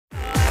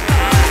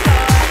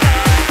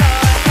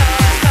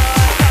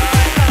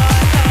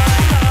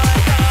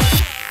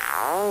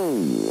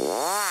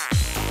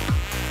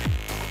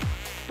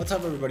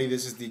everybody,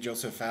 this is the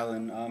Joseph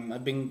Allen.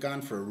 I've been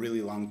gone for a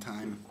really long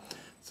time.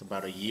 It's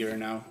about a year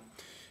now.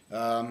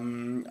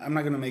 I'm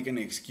not going to make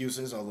any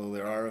excuses, although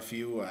there are a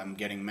few. I'm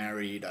getting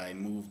married. I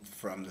moved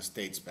from the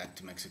States back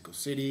to Mexico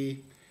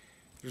City.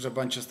 There's a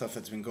bunch of stuff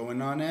that's been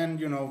going on, and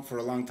for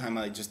a long time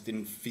I just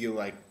didn't feel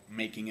like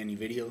making any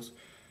videos.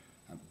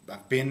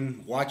 I've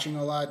been watching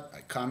a lot.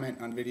 I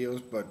comment on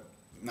videos, but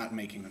not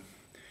making them.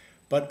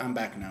 But I'm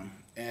back now,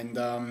 and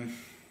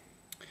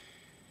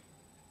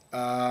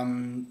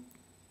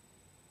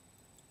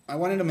I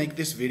wanted to make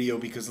this video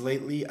because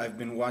lately I've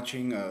been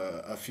watching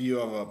a few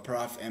of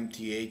Prof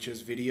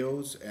MTH's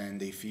videos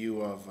and a few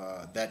of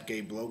That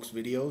Gay Bloke's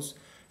videos.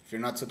 If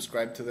you're not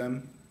subscribed to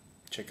them,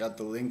 check out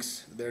the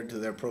links there to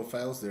their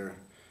profiles. They're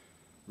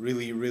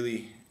really,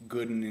 really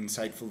good and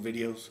insightful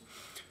videos.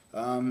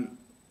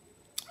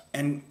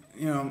 And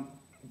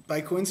by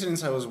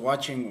coincidence, I was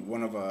watching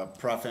one of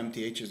Prof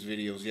MTH's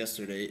videos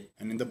yesterday,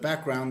 and in the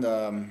background,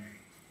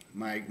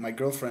 my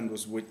girlfriend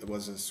was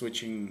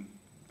switching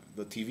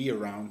the TV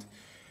around,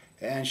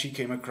 and she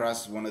came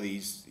across one of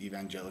these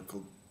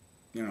evangelical,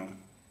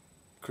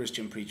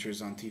 Christian preachers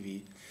on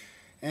TV,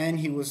 and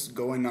he was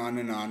going on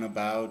and on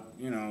about,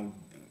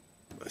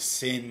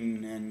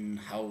 sin and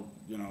how,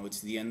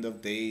 it's the end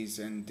of days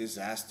and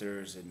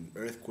disasters and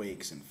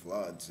earthquakes and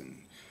floods and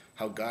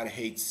how God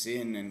hates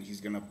sin and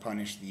he's going to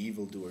punish the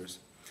evildoers.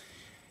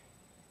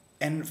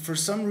 And for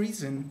some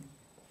reason,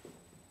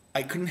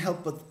 I couldn't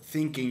help but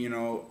thinking,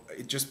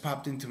 it just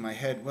popped into my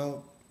head,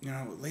 well,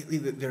 lately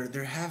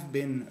there have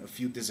been a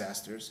few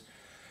disasters,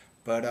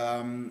 but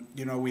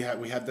we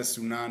had the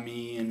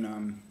tsunami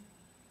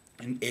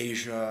in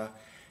Asia,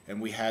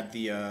 and we had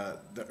the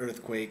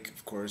earthquake,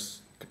 of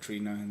course,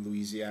 Katrina in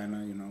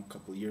Louisiana, a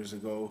couple of years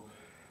ago.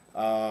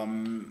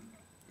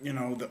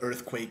 The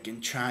earthquake in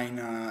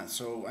China.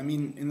 So I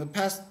mean, in the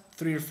past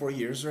 3 or 4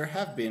 years, there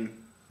have been,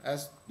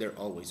 as there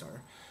always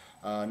are,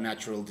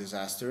 natural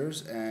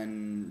disasters,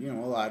 and a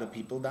lot of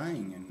people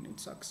dying, and it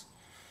sucks.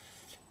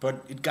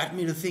 But it got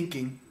me to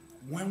thinking,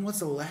 when was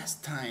the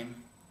last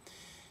time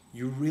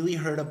you really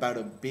heard about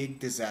a big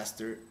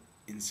disaster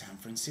in San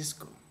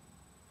Francisco?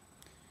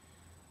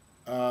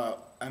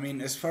 I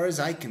mean, as far as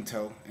I can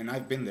tell, and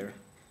I've been there,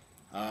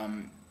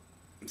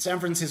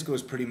 San Francisco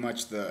is pretty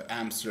much the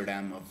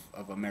Amsterdam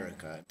of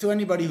America. To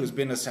anybody who's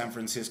been to San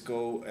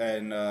Francisco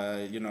and,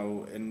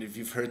 and if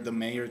you've heard the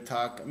mayor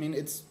talk, I mean,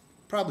 it's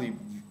probably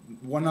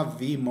one of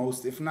the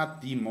most, if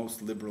not the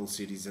most liberal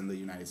cities in the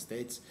United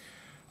States.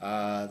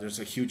 There's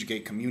a huge gay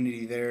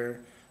community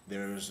there.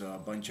 There's a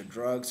bunch of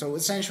drugs. So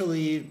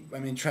essentially, I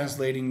mean,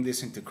 translating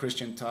this into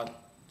Christian talk,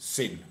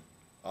 sin.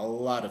 A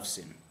lot of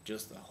sin.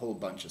 Just a whole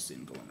bunch of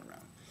sin going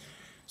around.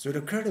 So it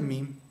occurred to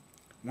me,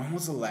 when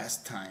was the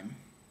last time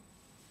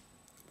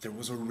there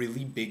was a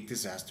really big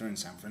disaster in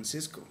San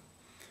Francisco?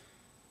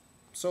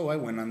 So I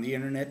went on the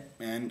internet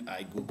and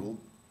I Googled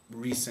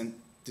recent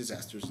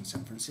disasters in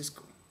San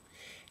Francisco.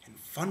 And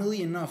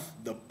funnily enough,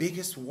 the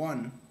biggest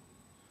one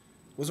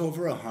was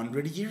over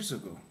 100 years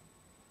ago.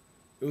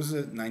 It was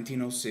a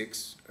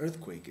 1906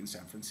 earthquake in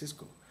San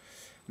Francisco.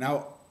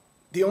 Now,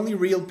 the only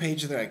real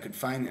page that I could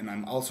find, and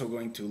I'm also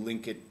going to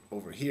link it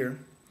over here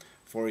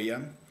for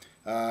you,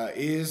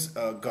 is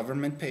a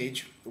government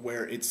page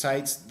where it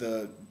cites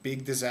the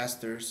big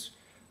disasters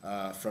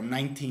from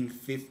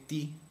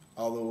 1950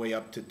 all the way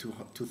up to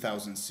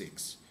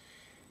 2006.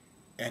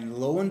 And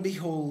lo and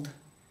behold,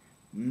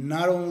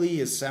 not only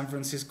is San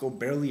Francisco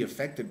barely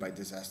affected by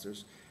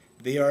disasters,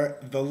 they are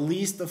the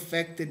least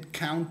affected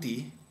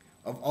county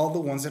of all the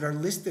ones that are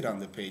listed on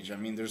the page. I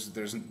mean,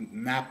 there's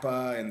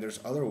Napa and there's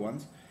other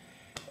ones.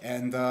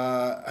 And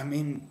I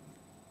mean,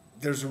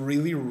 there's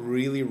really,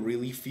 really,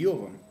 really few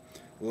of them.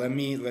 Let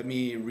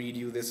me read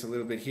you this a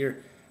little bit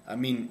here. I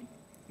mean,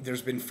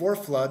 there's been 4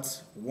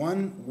 floods,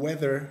 1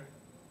 weather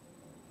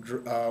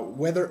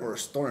or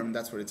storm,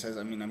 that's what it says.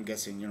 I mean, I'm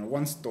guessing,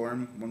 1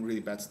 storm, 1 really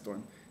bad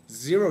storm,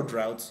 0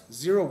 droughts,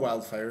 0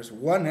 wildfires,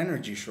 1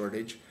 energy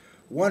shortage,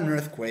 1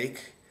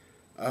 earthquake,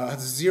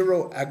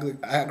 0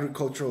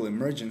 agricultural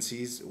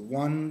emergencies,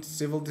 1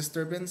 civil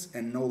disturbance,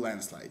 and no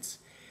landslides.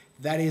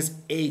 That is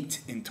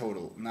 8 in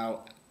total.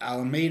 Now,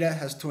 Alameda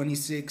has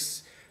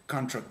 26,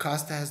 Contra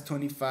Costa has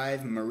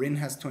 25, Marin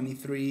has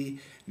 23,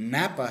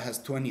 Napa has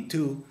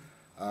 22,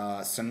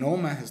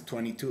 Sonoma has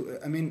 22.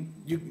 I mean,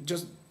 you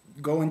just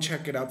go and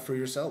check it out for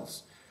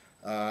yourselves.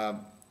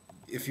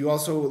 If you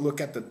also look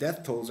at the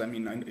death tolls, I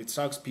mean, it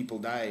sucks, people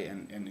die,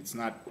 and it's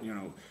not,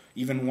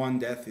 even 1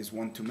 death is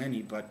 1 too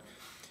many, but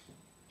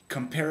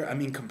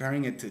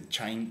comparing it to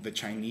the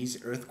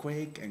Chinese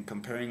earthquake, and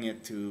comparing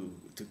it to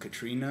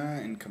Katrina,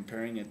 and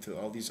comparing it to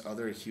all these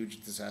other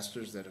huge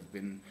disasters that have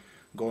been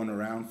going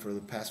around for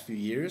the past few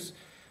years,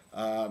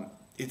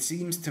 it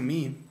seems to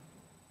me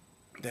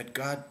that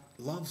God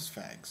loves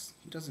fags.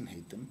 He doesn't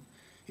hate them.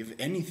 If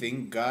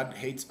anything, God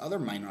hates other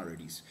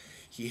minorities.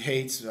 He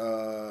hates,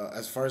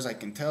 as far as I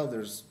can tell,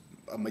 there's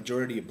a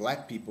majority of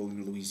black people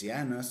in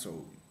Louisiana,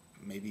 so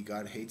maybe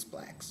God hates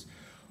blacks.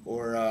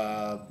 Or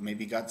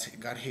maybe God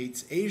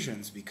hates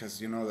Asians because,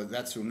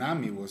 that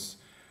tsunami was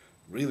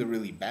really,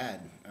 really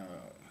bad.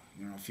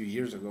 You know, a few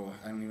years ago,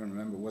 I don't even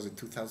remember, was it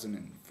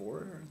 2004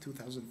 or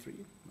 2003?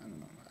 I don't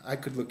know. I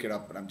could look it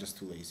up, but I'm just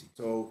too lazy.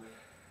 So,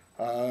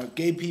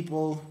 gay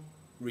people,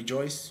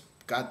 rejoice.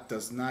 God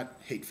does not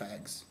hate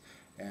fags.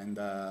 And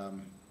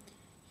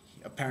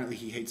apparently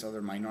he hates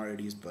other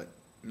minorities, but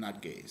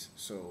not gays.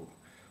 So,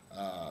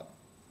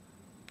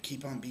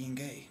 keep on being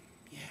gay.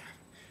 Yeah.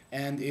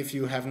 And if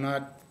you have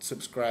not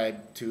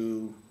subscribed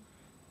to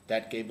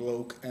That Gay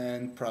Bloke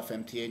and Prof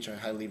MTH, I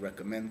highly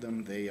recommend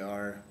them. They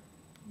are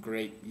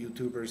great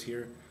YouTubers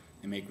here.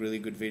 They make really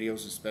good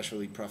videos,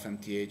 especially Prof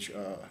MTH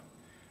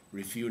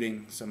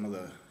refuting some of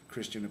the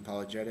Christian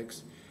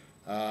apologetics.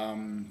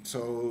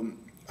 So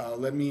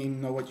let me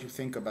know what you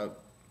think about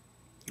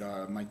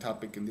my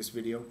topic in this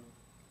video.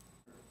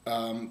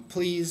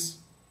 Please,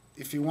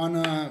 if you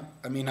wanna,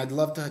 I mean, I'd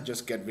love to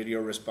just get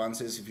video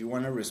responses. If you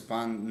wanna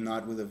respond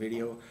not with a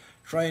video,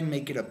 try and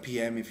make it a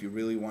PM if you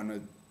really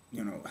wanna,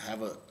 you know,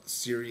 have a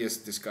serious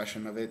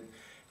discussion of it.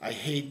 I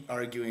hate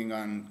arguing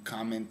on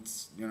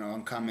comments, you know,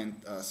 on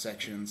comment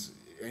sections,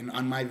 and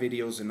on my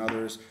videos and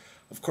others.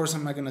 Of course,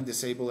 I'm not going to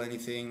disable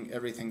anything.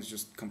 Everything's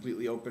just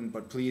completely open.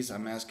 But please,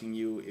 I'm asking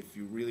you, if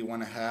you really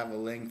want to have a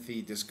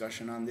lengthy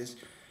discussion on this,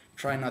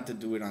 try not to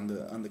do it on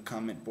the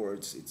comment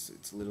boards.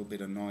 It's a little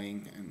bit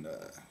annoying, and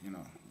you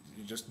know,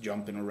 you're just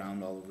jumping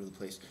around all over the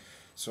place.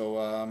 So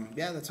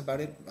yeah, that's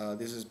about it.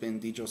 This has been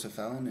D. Joseph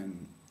Allen,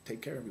 and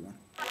take care, everyone.